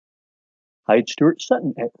Hi, it's Stuart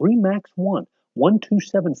Sutton at Remax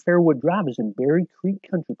 127 Fairwood Drive is in Berry Creek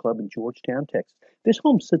Country Club in Georgetown, Texas. This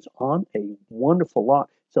home sits on a wonderful lot.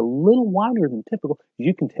 It's a little wider than typical. As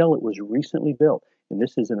you can tell, it was recently built, and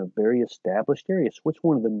this is in a very established area. So it's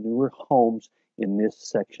one of the newer homes in this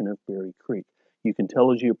section of Berry Creek. You can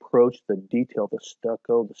tell as you approach the detail, the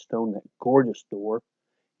stucco, the stone, that gorgeous door.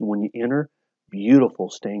 And when you enter, beautiful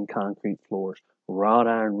stained concrete floors, wrought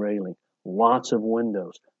iron railing, lots of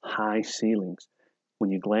windows, high ceilings.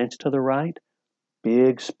 When you glance to the right,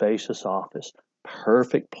 big spacious office,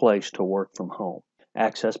 perfect place to work from home,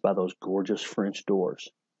 accessed by those gorgeous French doors.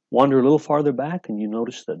 Wander a little farther back and you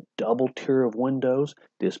notice the double tier of windows,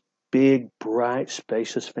 this big, bright,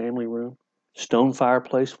 spacious family room. Stone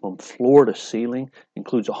fireplace from floor to ceiling,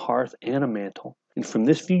 includes a hearth and a mantel. And from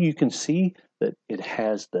this view, you can see that it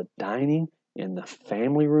has the dining and the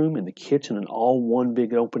family room and the kitchen in all one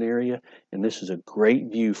big open area. And this is a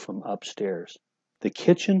great view from upstairs. The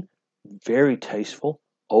kitchen, very tasteful,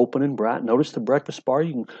 open and bright. Notice the breakfast bar.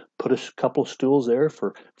 You can put a couple of stools there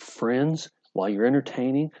for friends while you're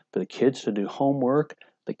entertaining, for the kids to do homework.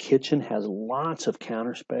 The kitchen has lots of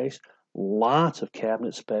counter space, lots of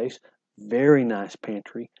cabinet space, very nice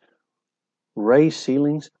pantry, raised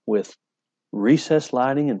ceilings with recessed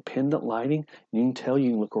lighting and pendant lighting. You can tell,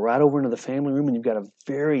 you can look right over into the family room and you've got a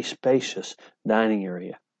very spacious dining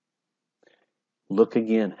area. Look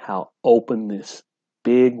again how open this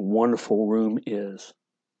big, wonderful room is.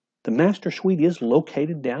 The master suite is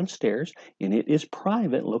located downstairs, and it is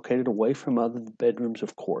private, located away from other bedrooms,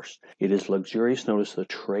 of course. It is luxurious. Notice the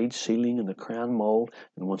trade ceiling and the crown mold,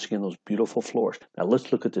 and once again, those beautiful floors. Now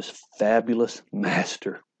let's look at this fabulous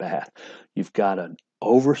master bath. You've got an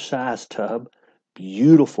oversized tub,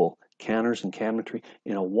 beautiful counters and cabinetry,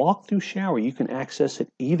 and a walk-through shower. You can access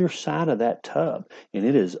it either side of that tub, and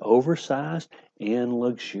it is oversized and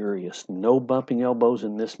luxurious. No bumping elbows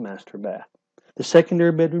in this master bath. The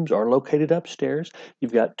secondary bedrooms are located upstairs.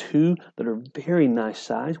 You've got two that are very nice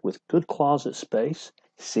size with good closet space,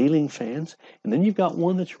 ceiling fans, and then you've got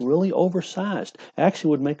one that's really oversized.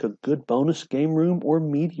 Actually would make a good bonus game room or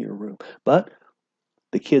media room. But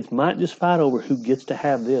the kids might just fight over who gets to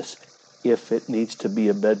have this if it needs to be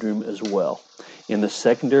a bedroom as well. In the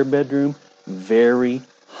secondary bedroom, very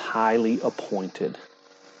highly appointed.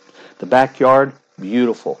 The backyard,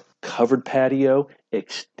 beautiful. Covered patio,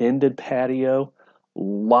 extended patio,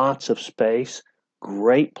 lots of space,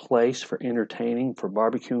 great place for entertaining, for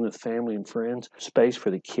barbecuing with family and friends, space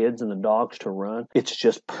for the kids and the dogs to run. It's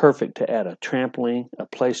just perfect to add a trampoline, a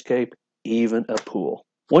playscape, even a pool.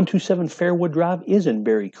 127 Fairwood Drive is in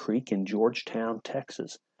Berry Creek in Georgetown,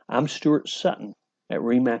 Texas. I'm Stuart Sutton at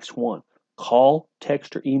Remax 1. Call,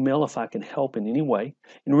 text, or email if I can help in any way.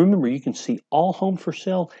 And remember, you can see all homes for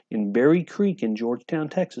sale in Berry Creek in Georgetown,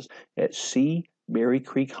 Texas at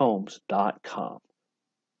cberrycreekhomes.com.